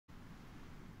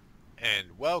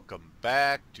And welcome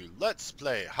back to Let's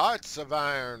Play Hearts of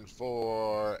Iron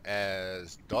 4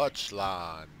 as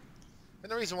Deutschland.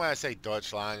 And the reason why I say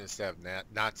Deutschland instead of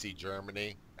Nazi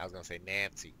Germany, I was going to say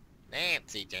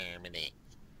Nazi Germany,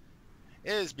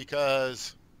 is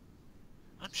because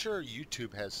I'm sure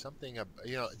YouTube has something,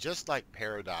 just like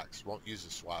Paradox won't use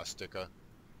a swastika.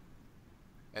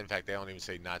 In fact, they don't even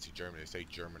say Nazi Germany, they say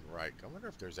German Reich. I wonder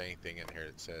if there's anything in here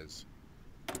that says...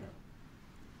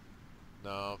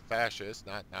 No, fascist,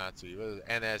 not Nazi. It was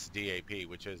NSDAP,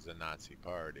 which is the Nazi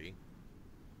party.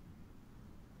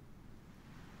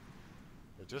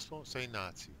 It just won't say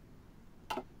Nazi.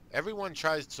 Everyone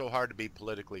tries so hard to be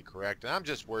politically correct, and I'm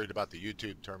just worried about the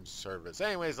YouTube terms of service.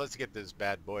 Anyways, let's get this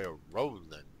bad boy rolling.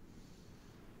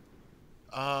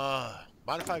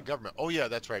 Modified government. Oh yeah,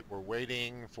 that's right. We're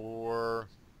waiting for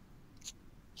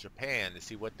Japan to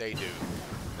see what they do.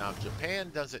 Now, if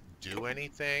Japan doesn't do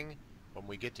anything, when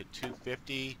we get to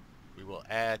 250, we will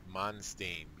add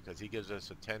Monstein because he gives us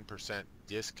a 10%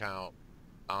 discount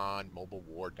on Mobile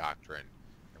War Doctrine.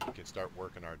 And we can start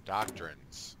working our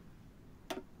doctrines.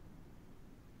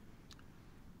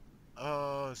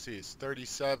 Let's see, it's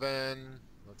 37.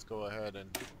 Let's go ahead and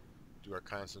do our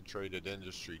concentrated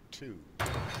industry 2.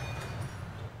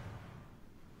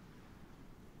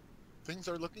 Things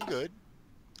are looking good.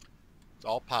 It's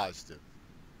all positive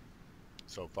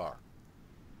so far.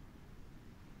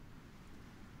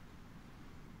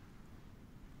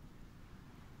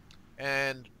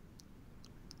 And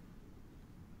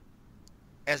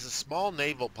as a small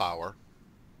naval power,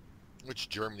 which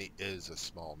Germany is a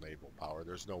small naval power,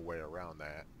 there's no way around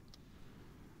that,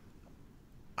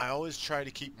 I always try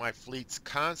to keep my fleets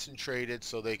concentrated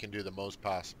so they can do the most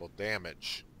possible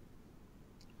damage.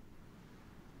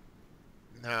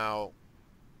 Now,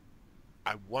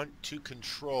 I want to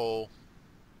control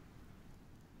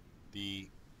the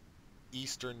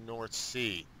eastern North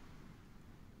Sea,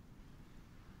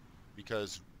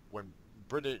 because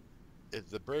if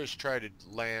the British try to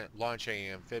launch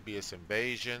any amphibious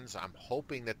invasions, I'm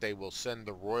hoping that they will send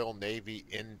the Royal Navy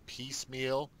in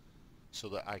piecemeal so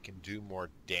that I can do more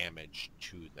damage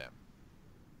to them.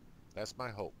 That's my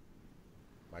hope,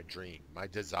 my dream, my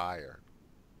desire.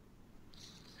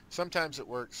 Sometimes it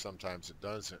works, sometimes it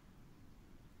doesn't.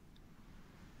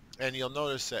 And you'll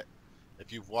notice that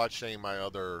if you've watched any of my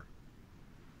other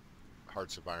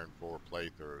Hearts of Iron 4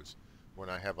 playthroughs, when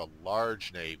I have a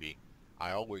large navy,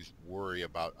 I always worry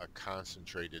about a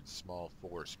concentrated small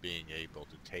force being able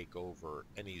to take over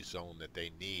any zone that they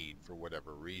need for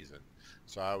whatever reason.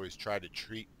 So I always try to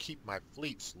keep my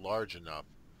fleets large enough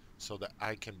so that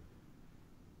I can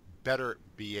better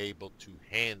be able to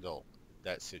handle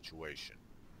that situation.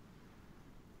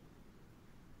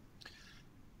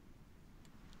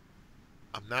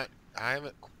 I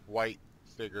haven't quite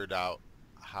figured out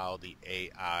how the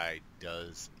AI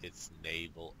does its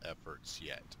naval efforts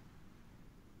yet.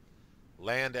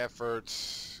 Land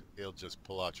efforts, it'll just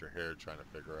pull out your hair trying to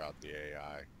figure out the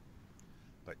AI.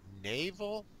 But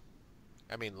naval?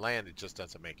 I mean, land, it just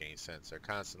doesn't make any sense. They're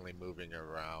constantly moving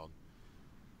around.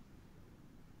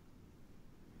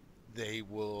 They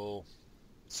will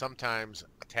sometimes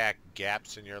attack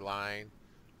gaps in your line.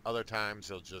 Other times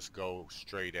they'll just go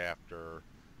straight after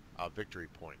a victory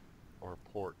point or a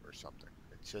port or something.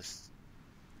 It just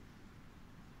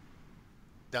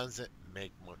doesn't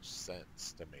make much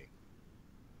sense to me.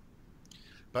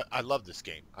 But I love this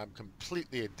game. I'm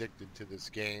completely addicted to this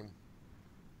game.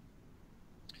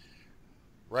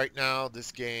 Right now,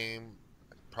 this game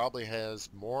probably has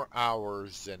more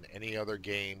hours than any other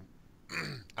game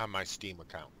on my Steam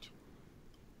account.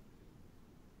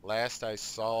 Last I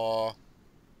saw,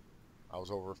 I was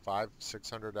over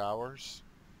 600 hours,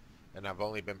 and I've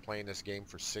only been playing this game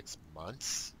for 6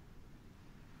 months.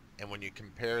 And when you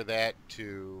compare that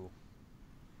to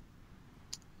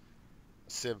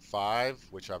Civ 5,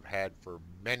 which I've had for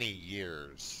many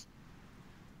years,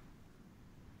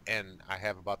 and I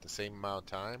have about the same amount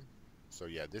of time. So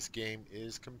yeah, this game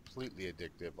is completely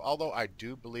addictive. Although I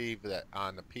do believe that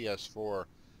on the PS4,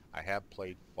 I have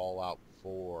played Fallout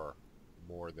 4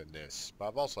 more than this. But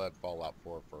I've also had Fallout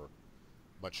 4 for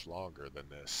much longer than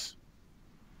this.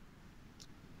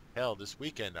 Hell, this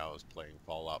weekend I was playing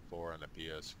Fallout 4 on the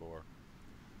PS4.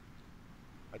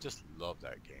 I just love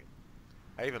that game.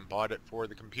 I even bought it for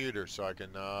the computer so I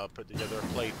can put together a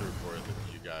playthrough for it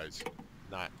with you guys.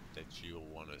 Not that you'll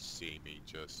want to see me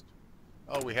just...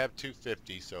 Oh, we have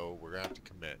 250, so we're going to have to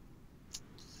commit.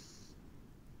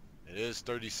 It is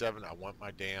 37. I want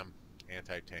my damn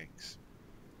anti-tanks.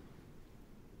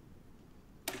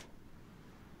 The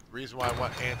reason why I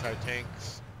want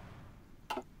anti-tanks,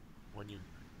 when you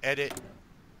edit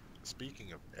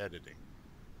Speaking of editing,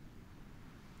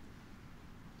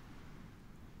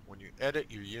 when you edit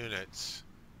your units,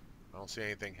 I don't see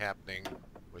anything happening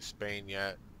with Spain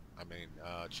yet. I mean,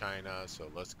 China, so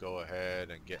let's go ahead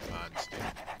and get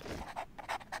Monstein.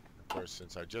 Of course,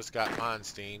 since I just got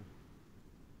Monstein,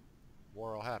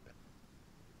 war will happen.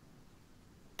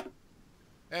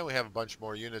 And we have a bunch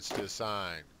more units to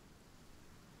assign.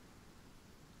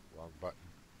 Wrong button.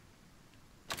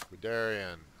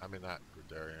 Guderian. I mean, not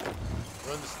Guderian.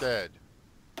 Rundstead.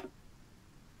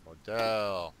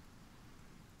 Model.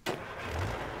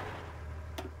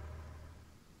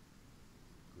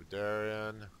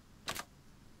 Guderian.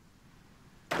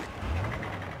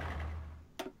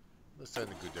 Let's send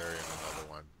Guderian another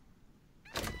one.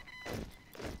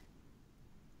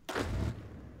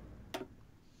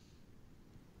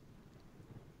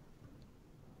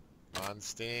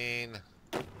 Monstein.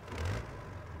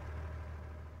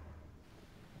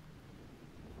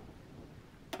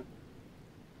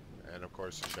 And of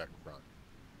course the Czech front.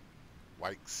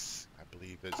 Wykes, I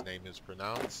believe his name is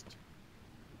pronounced.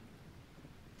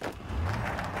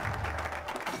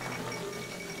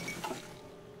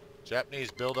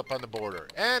 Japanese build up on the border.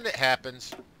 And it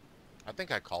happens. I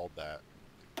think I called that.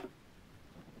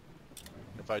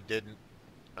 If I didn't,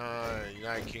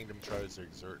 United Kingdom tries to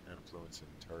exert influence in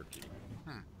Turkey.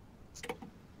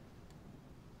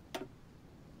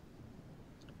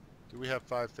 Do we have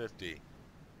 550?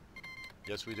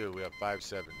 Yes, we do. We have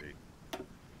 570.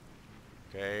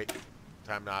 Okay.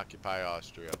 Time to occupy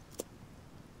Austria.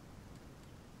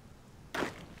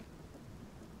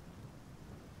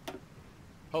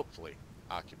 Hopefully,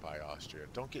 occupy Austria.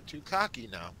 Don't get too cocky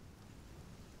now.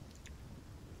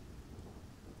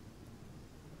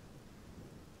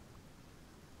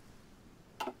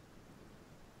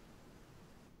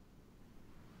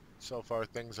 So far,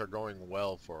 things are going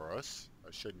well for us.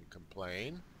 I shouldn't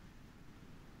complain.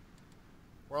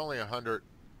 We're only 100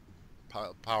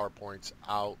 power points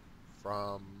out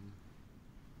from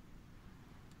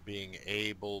being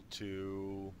able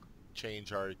to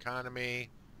change our economy.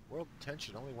 World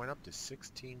tension only went up to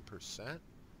 16%.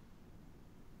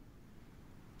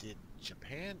 Did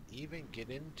Japan even get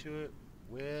into it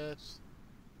with...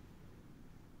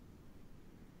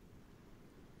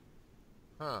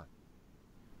 Huh.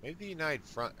 Maybe the United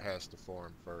Front has to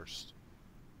form first.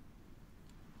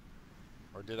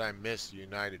 Or did I miss the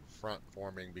United Front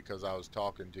forming because I was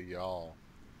talking to y'all?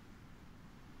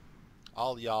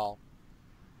 All y'all.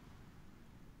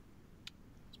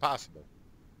 It's possible.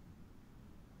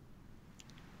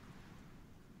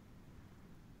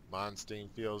 Monstein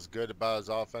feels good about his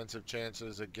offensive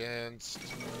chances against...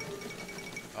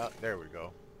 there we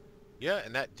go. Yeah,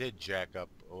 and that did jack up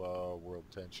world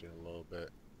tension a little bit.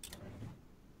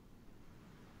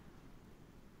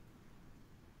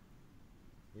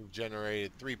 We've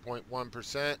generated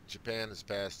 3.1%. Japan has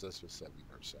passed us with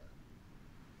 7%.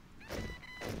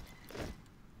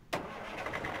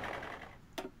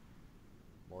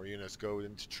 More units go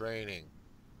into training.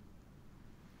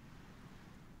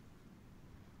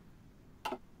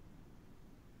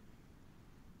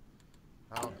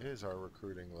 How is our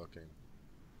recruiting looking?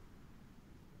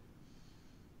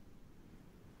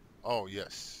 Oh,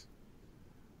 yes.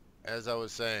 As I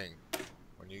was saying,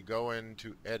 when you go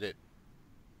into edit,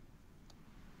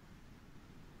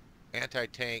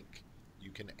 anti-tank,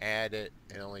 you can add it.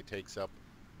 It only takes up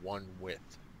 1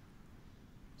 width.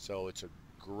 So it's a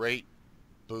great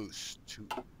boost to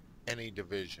any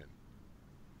division.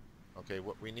 Okay,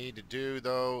 what we need to do,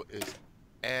 though, is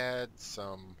add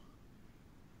some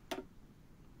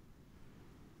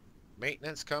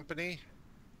maintenance company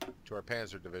to our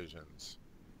panzer divisions.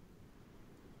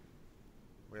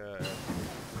 We have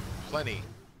plenty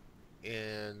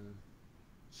in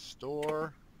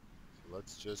store, so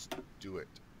let's just do it.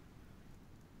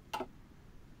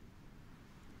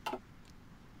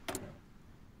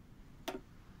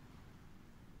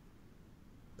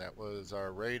 That was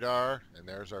our radar, and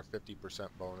there's our 50%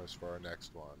 bonus for our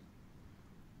next one.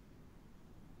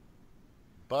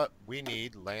 But we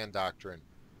need land doctrine.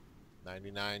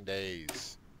 99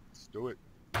 days. Let's do it.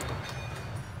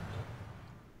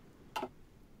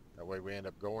 That way we end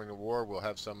up going to war. We'll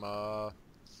have some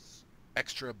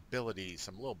extra abilities,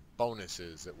 some little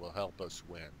bonuses that will help us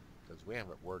win. Because we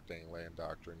haven't worked any land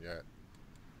doctrine yet.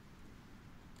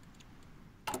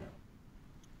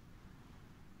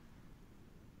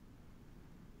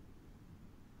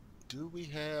 Do we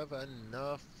have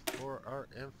enough for our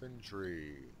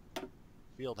infantry?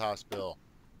 Field hospital.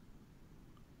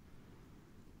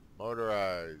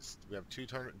 Motorized. We have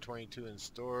 222 in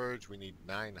storage. We need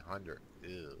 900.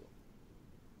 Ew.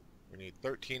 We need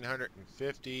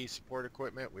 1,350 support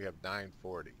equipment. We have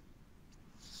 940.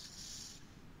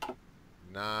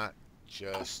 Not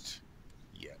just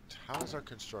yet. How's our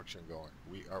construction going?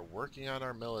 We are working on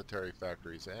our military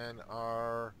factories and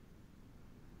our...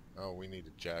 Oh, we need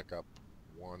to jack up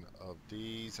one of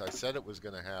these. I said it was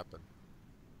going to happen.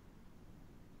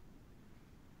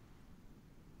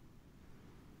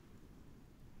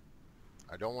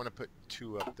 I don't want to put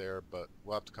 2 up there, but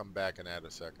we'll have to come back and add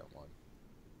a second one.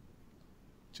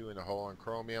 2 in the hole on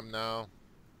chromium now.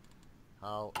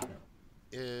 How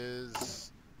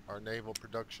is our naval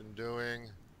production doing?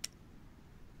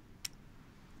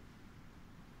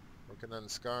 Working on the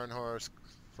Skarnhorst,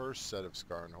 first set of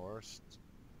Skarnhorst.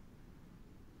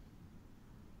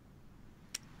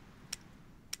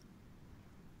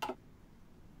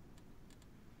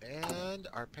 And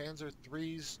our Panzer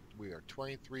IIIs, we are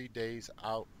 23 days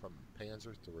out from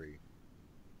Panzer III.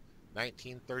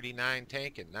 1939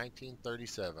 tank in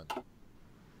 1937.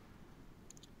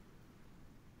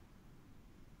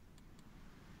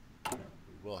 We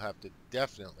will have to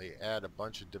definitely add a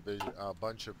bunch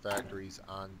of factories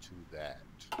onto that.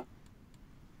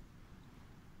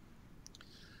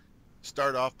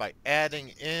 Start off by adding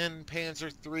in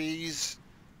Panzer IIIs,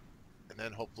 and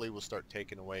then hopefully we'll start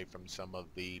taking away from some of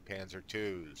the Panzer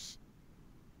IIs.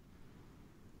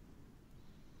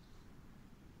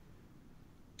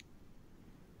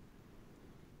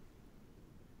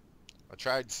 I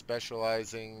tried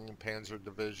specializing Panzer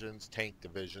divisions, tank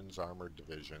divisions, armored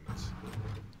divisions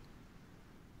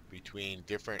between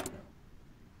different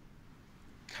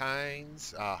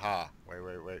kinds. Aha.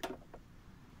 Wait.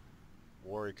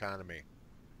 War economy.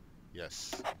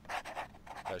 Yes.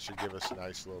 That should give us a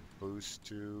nice little boost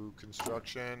to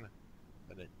construction.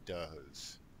 And it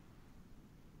does.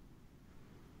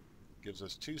 Gives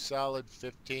us 2 solid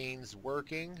 15s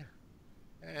working.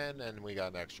 And then we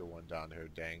got an extra one down here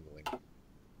dangling.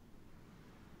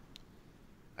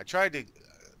 I tried to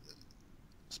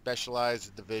specialize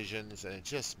the divisions, and it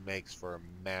just makes for a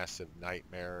massive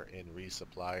nightmare in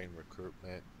resupply and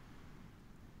recruitment.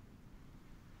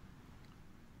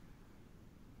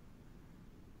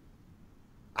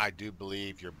 I do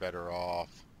believe you're better off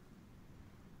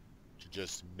to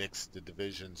just mix the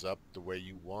divisions up the way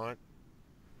you want.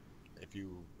 If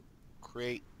you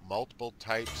create multiple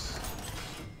types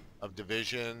of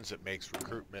divisions, it makes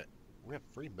recruitment. We have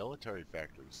 3 military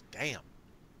factories. Damn.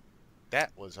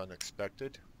 That was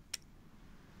unexpected.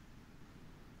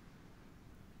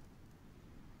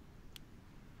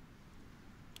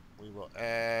 We will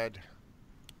add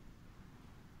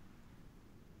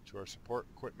to our support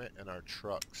equipment and our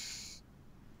trucks,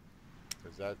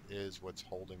 because that is what's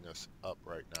holding us up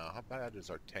right now. How bad is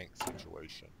our tank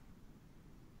situation?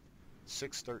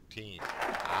 613.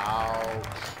 Ouch.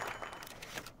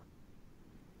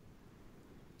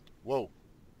 Whoa.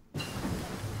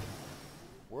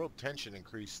 World tension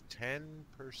increased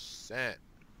 10%.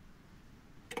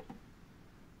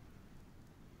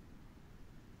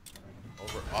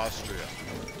 Over Austria.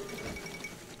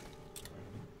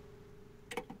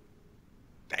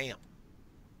 Damn.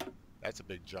 That's a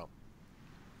big jump.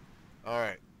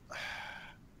 Alright.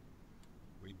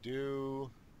 We do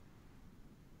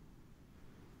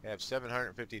have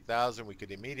 750,000. We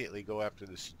could immediately go after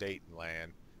the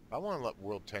Sudetenland. I want to let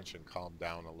world tension calm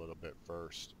down a little bit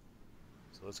first.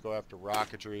 So let's go after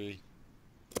rocketry.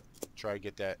 Try to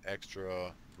get that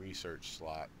extra research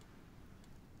slot.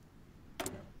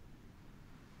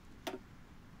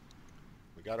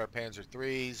 We got our Panzer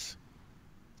IIIs.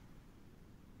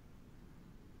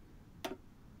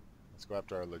 Let's go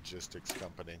after our logistics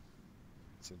company.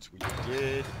 Since we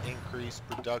did increase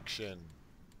production,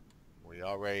 we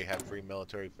already have 3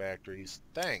 military factories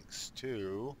thanks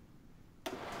to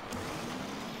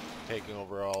taking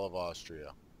over all of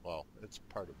Austria. Well, it's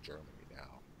part of Germany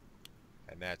now.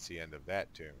 And that's the end of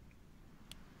that tune.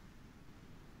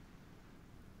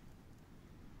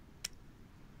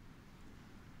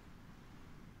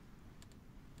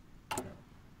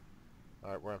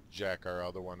 Alright, we're going to have to jack our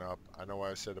other one up. I know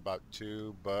I said about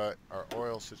 2, but our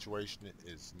oil situation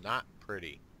is not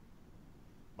pretty.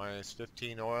 Minus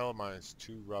 15 oil, minus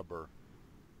 2 rubber.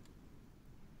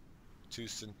 2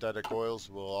 synthetic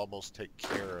oils will almost take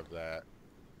care of that.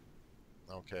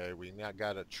 Okay, we now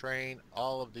got to train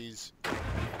all of these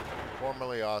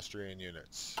formerly Austrian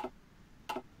units.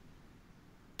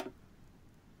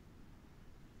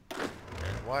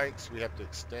 And whites, we have to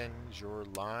extend your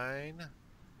line.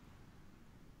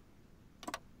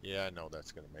 Yeah, I know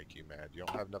that's going to make you mad. You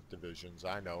don't have enough divisions.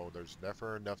 I know, there's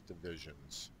never enough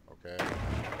divisions. Okay?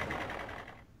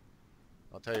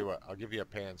 I'll tell you what, I'll give you a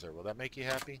Panzer. Will that make you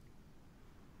happy?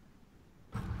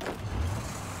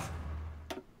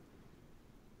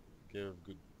 Give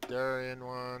Guderian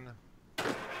one.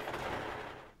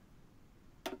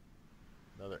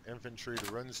 Another infantry to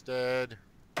Runstead.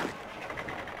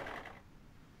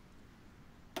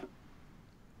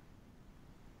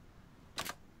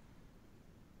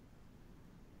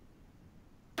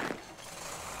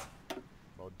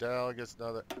 Model gets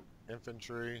another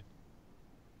infantry.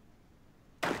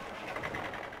 It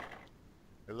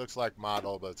looks like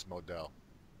model, but it's Model.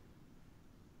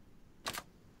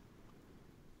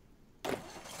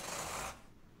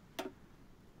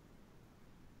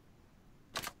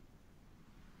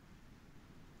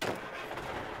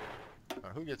 Now,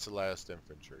 who gets the last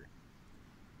infantry?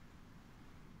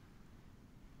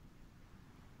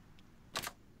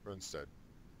 Runstead.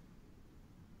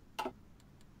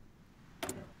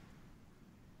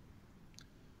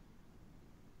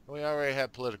 We already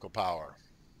have political power.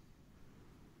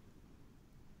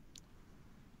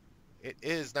 It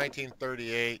is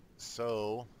 1938,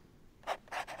 so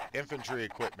infantry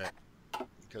equipment,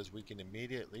 because we can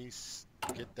immediately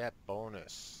get that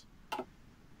bonus as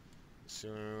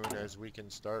soon as we can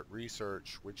start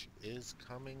research, which is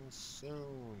coming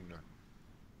soon.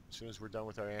 As soon as we're done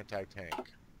with our anti-tank,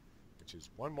 which is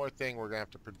one more thing we're going to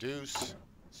have to produce.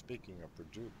 Speaking of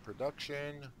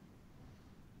production,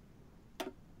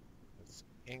 let's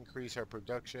increase our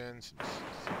production. Some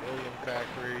civilian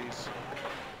factories.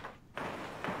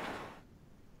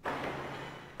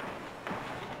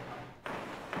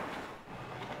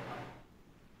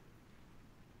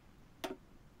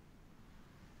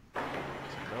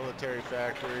 Some military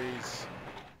factories.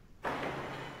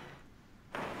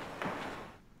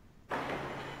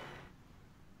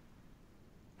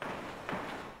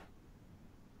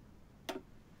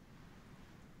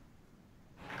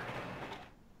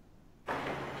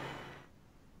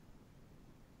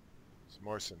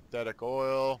 More synthetic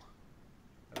oil,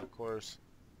 and of course,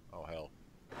 oh hell,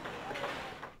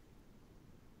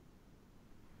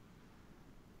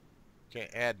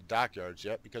 can't add dockyards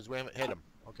yet because we haven't hit them.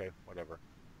 Okay, whatever.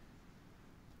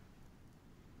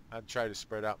 I'd try to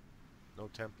spread out. No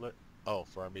template. Oh,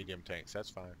 for our medium tanks, that's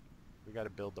fine. We got to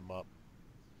build them up.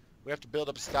 We have to build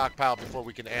up a stockpile before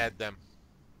we can add them.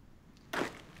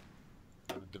 Another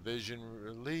division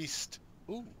released.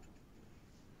 Ooh.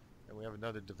 And we have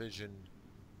another division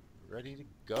ready to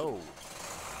go.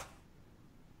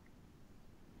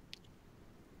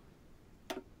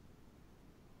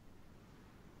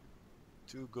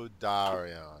 To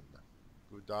Guderian.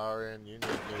 Guderian, you need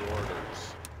new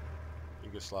orders.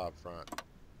 Yugoslav front. I'm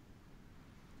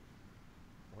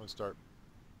going to start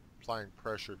applying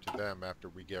pressure to them after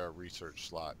we get our research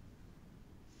slot.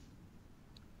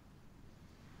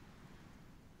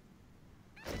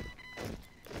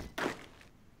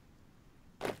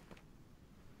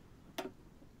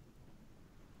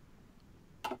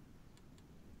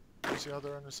 Where's the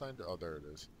other unassigned? Oh, there it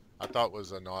is. I thought it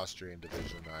was an Austrian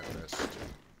division I missed.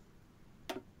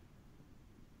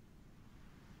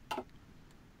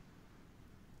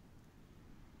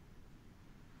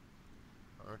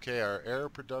 Okay, our air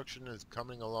production is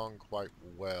coming along quite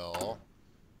well.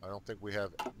 I don't think we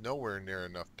have nowhere near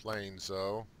enough planes,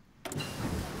 though.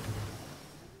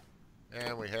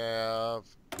 And we have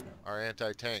our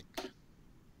anti-tank.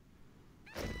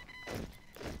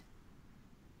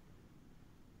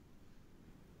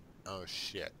 Oh,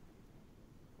 shit.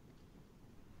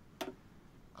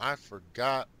 I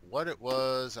forgot what it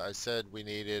was I said we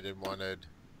needed and wanted.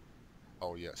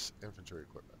 Oh, yes, infantry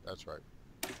equipment. That's right.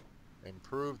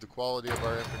 Improve the quality of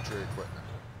our infantry equipment.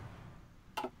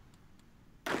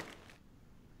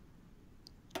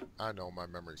 I know my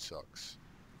memory sucks.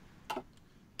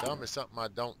 Tell me something I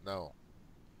don't know.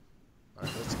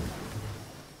 Alright, let's go.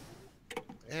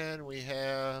 And we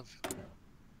have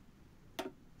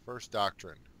first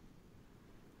doctrine.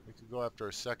 We could go after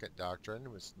a second doctrine.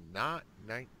 It was not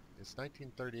it's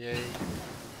 1938.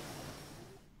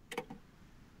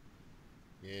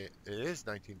 Yeah, it is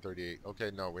 1938.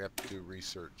 Okay, no, we have to do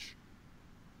research.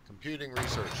 Computing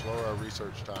research. Lower our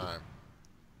research time.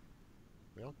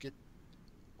 We don't get...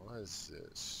 What is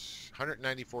this?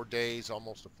 194 days,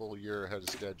 almost a full year ahead of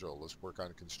schedule. Let's work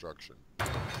on construction.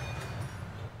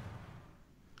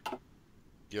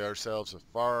 Get ourselves as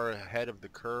far ahead of the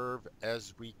curve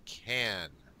as we can.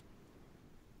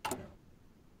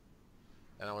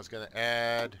 And I was going to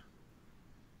add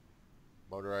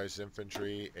motorized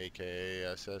infantry, aka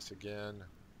SS again.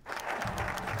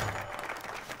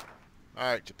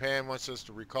 Alright, Japan wants us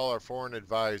to recall our foreign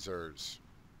advisors.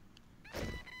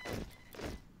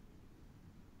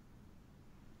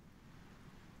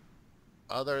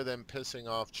 Other than pissing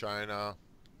off China,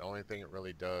 the only thing it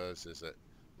really does is it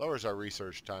lowers our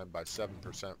research time by 7%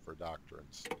 for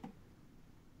doctrines.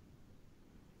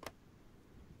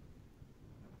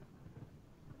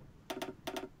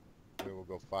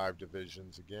 5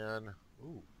 divisions again.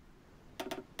 Ooh.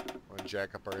 Want to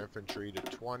jack up our infantry to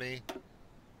 20.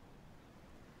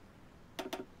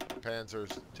 Our panzers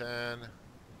to 10.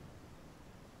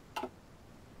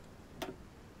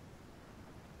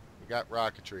 We got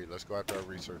rocketry. Let's go after our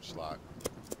research slot.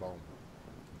 Boom.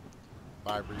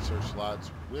 5 research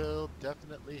slots will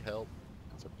definitely help.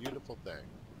 It's a beautiful thing.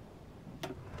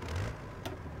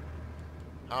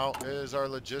 How is our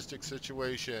logistics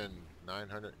situation?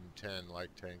 910 light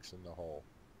tanks in the hull.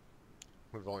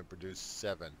 We've only produced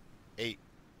 8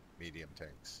 medium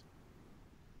tanks.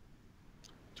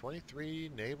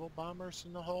 23 naval bombers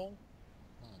in the hull?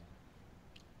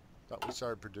 Thought we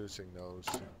started producing those.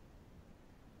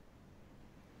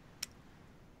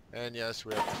 And yes,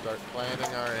 we have to start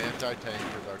planning our anti-tank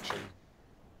production.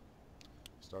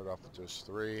 Start off with just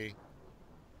 3.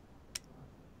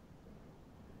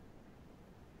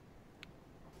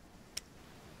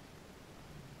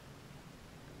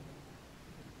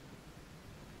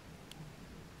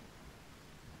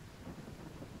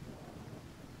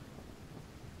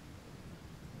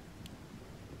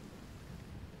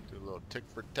 Do a little tick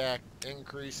for tack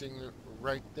increasing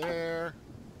right there.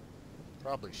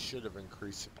 Probably should have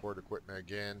increased support equipment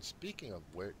again. Speaking of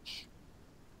which,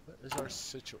 what is our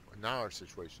situation? Now our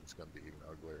situation is going to be even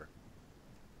uglier.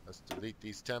 Let's delete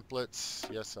these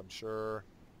templates. Yes, I'm sure.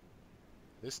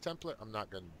 This template I'm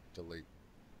not going to delete,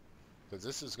 because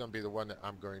this is going to be the one that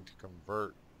I'm going to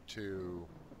convert to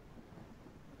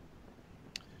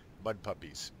mud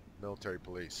puppies, military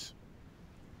police.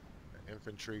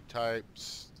 Infantry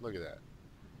types. Look at that.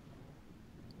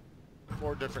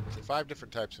 5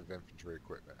 different types of infantry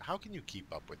equipment. How can you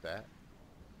keep up with that?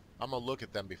 I'm going to look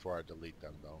at them before I delete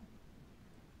them, though.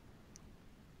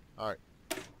 Alright.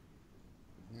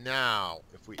 Now,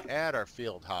 if we add our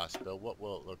field hospital, what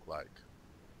will it look like?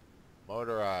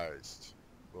 Motorized.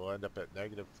 We'll end up at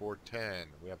negative 410.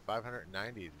 We have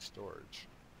 590 in storage.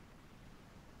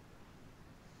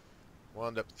 We'll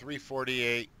end up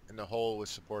 348 in the hole with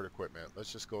support equipment.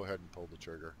 Let's just go ahead and pull the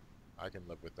trigger. I can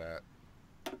live with that.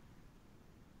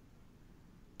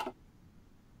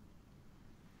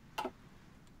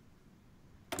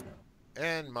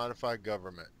 And modify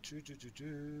government.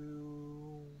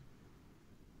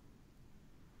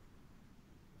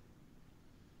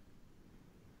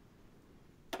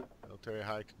 Military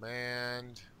High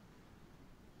Command.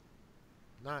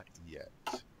 Not yet.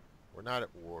 We're not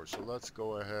at war, so let's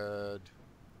go ahead.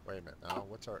 Wait a minute now.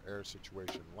 What's our air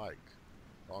situation like?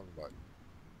 Wrong button.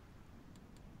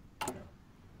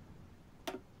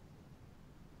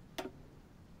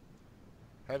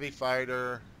 Heavy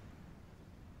fighter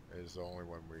is the only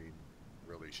one we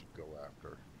really should go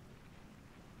after.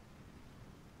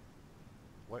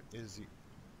 What is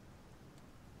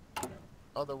the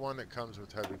other one that comes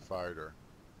with heavy fighter?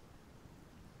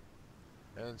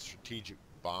 And strategic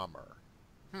bomber.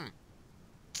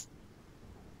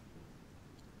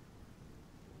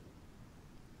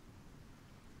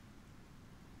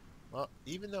 Well,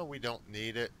 even though we don't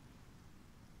need it,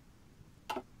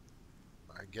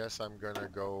 I guess I'm gonna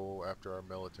go after our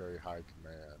military high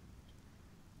command.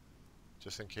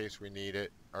 Just in case we need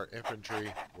it. Our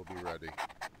infantry will be ready.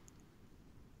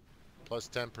 Plus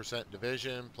 10%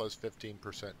 division, plus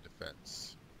 15%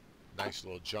 defense. Nice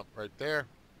little jump right there.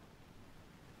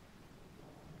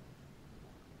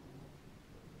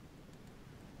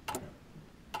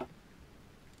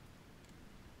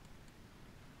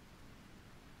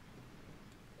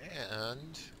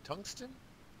 And tungsten?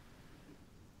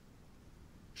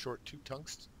 Short 2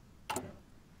 tungsten.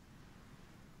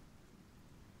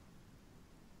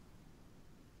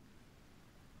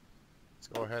 Let's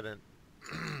go ahead and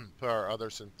put our other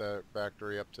synthetic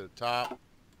factory up to the top.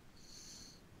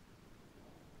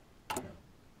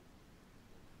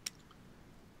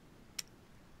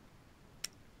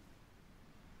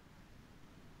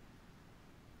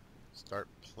 Start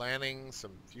planning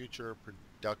some future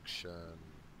production.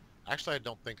 Actually, I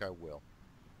don't think I will.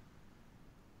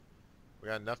 We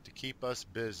got enough to keep us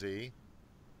busy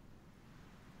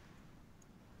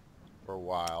for a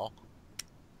while.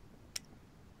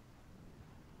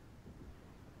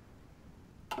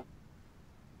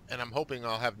 And I'm hoping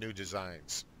I'll have new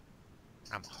designs.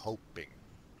 I'm hoping.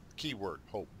 Keyword,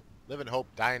 hope. Live in hope,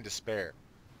 die in despair.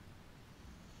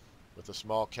 With a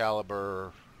small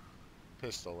caliber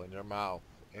pistol in your mouth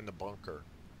in the bunker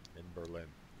in Berlin.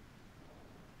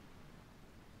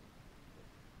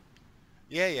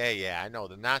 Yeah. I know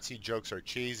the Nazi jokes are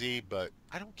cheesy, but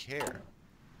I don't care.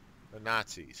 The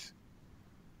Nazis.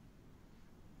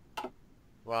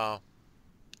 Well,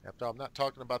 after all, I'm not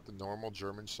talking about the normal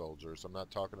German soldiers. I'm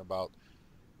not talking about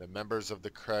the members of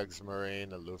the Kriegsmarine,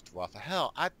 the Luftwaffe.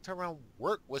 Hell, I turned around and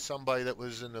worked with somebody that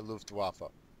was in the Luftwaffe.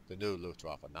 The new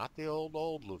Luftwaffe, not the old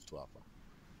Luftwaffe.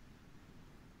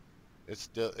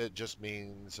 It just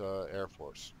means Air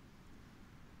Force.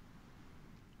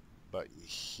 But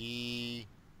he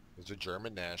is a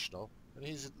German national, and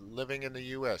he's living in the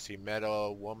U.S. He met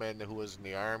a woman who was in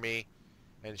the Army,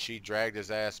 and she dragged his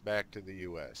ass back to the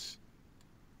U.S.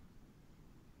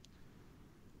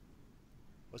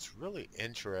 What's really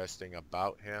interesting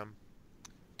about him,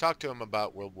 talk to him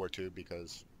about World War II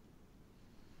because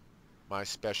my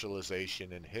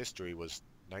specialization in history was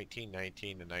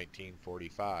 1919 to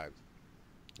 1945,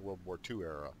 the World War II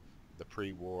era, the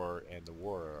pre-war and the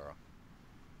war era.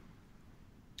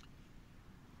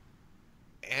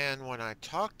 And when I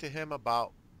talked to him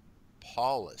about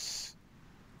Paulus,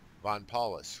 von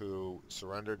Paulus, who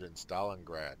surrendered in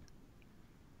Stalingrad,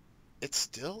 it's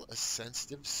still a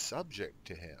sensitive subject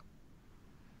to him.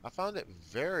 I found it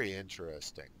very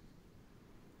interesting.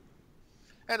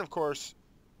 And of course,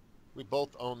 we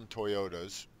both own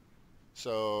Toyotas.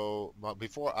 So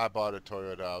before I bought a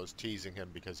Toyota, I was teasing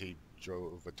him because he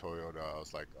drove a Toyota. I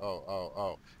was like,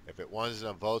 oh. If it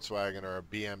wasn't a Volkswagen or a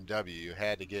BMW, you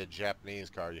had to get a Japanese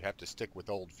car. You have to stick with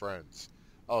old friends.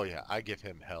 Oh yeah, I give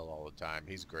him hell all the time.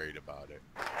 He's great about it.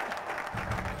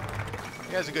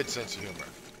 He has a good sense of humor.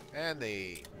 And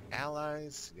the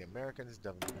Allies, the Americans,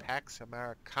 done Pax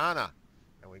Americana.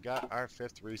 And we got our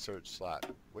 5th research slot.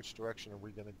 Which direction are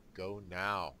we going to go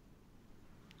now?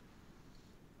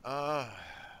 I'll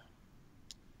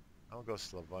go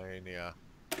Slovenia.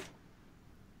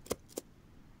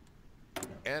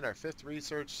 And our 5th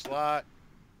research slot,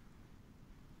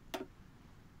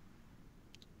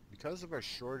 because of our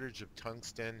shortage of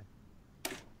tungsten,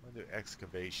 I'm going to do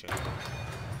excavation.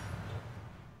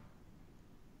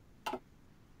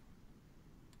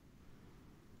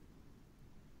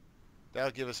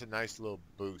 That'll give us a nice little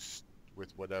boost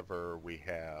with whatever we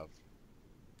have.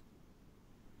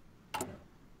 And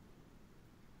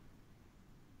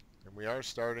we are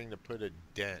starting to put a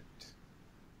dent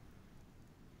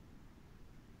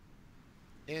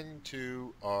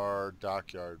into our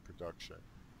dockyard production.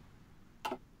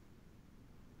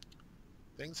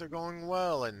 Things are going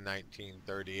well in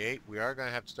 1938. We are going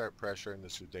to have to start pressuring the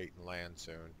Sudeten land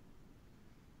soon.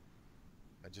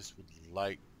 I just would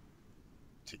like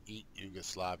to eat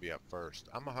Yugoslavia first.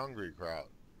 I'm a hungry crowd.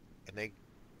 And they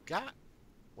got...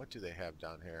 What do they have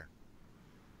down here?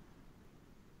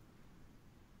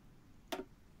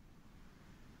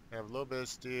 They have a little bit of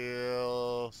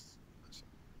steel,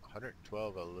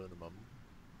 112 aluminum,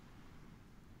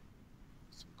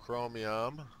 some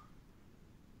chromium.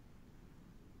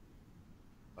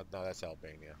 Oh, no, that's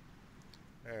Albania.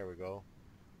 There we go.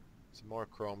 Some more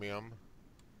chromium.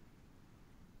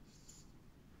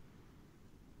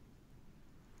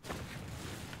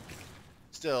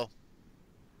 Still,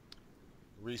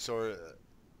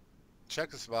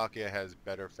 Czechoslovakia has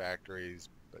better factories,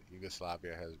 but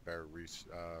Yugoslavia has better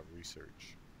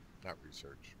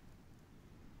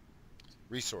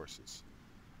resources.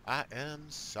 I am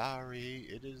sorry,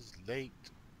 it is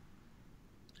late.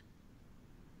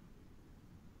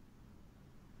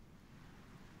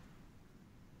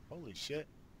 Holy shit.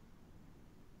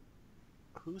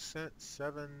 Who sent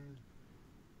 7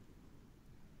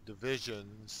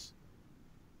 divisions?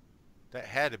 That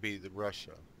had to be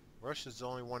Russia. Russia's the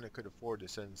only one that could afford to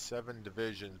send 7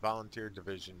 divisions, volunteer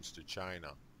divisions, to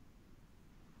China.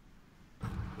 We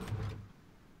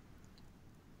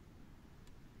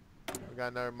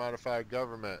got another modified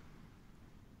government.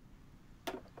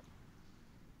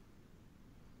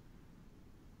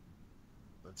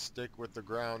 Let's stick with the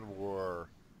ground war.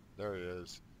 There he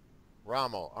is.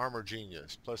 Rommel, Armor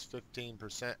Genius, plus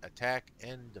 15% attack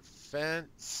and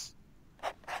defense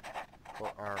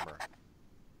for armor.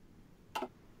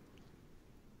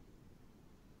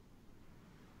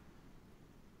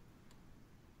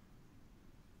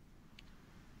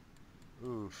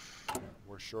 Oof,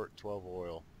 we're short 12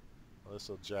 oil. Well, this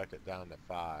will jack it down to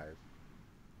 5.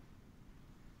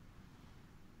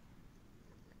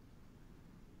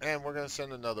 And we're going to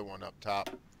send another one up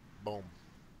top. Boom.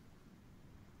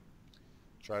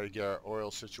 Try to get our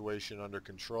oil situation under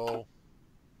control.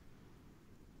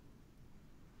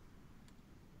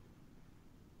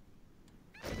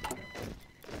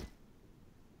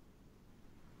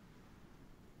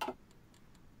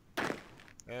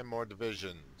 And more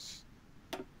divisions.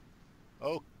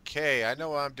 Okay, I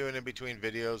know what I'm doing in between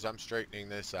videos. I'm straightening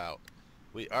this out.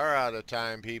 We are out of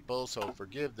time, people, so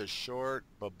forgive the short.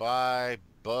 Bye-bye,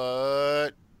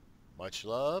 but much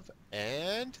love,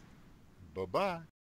 and bye-bye.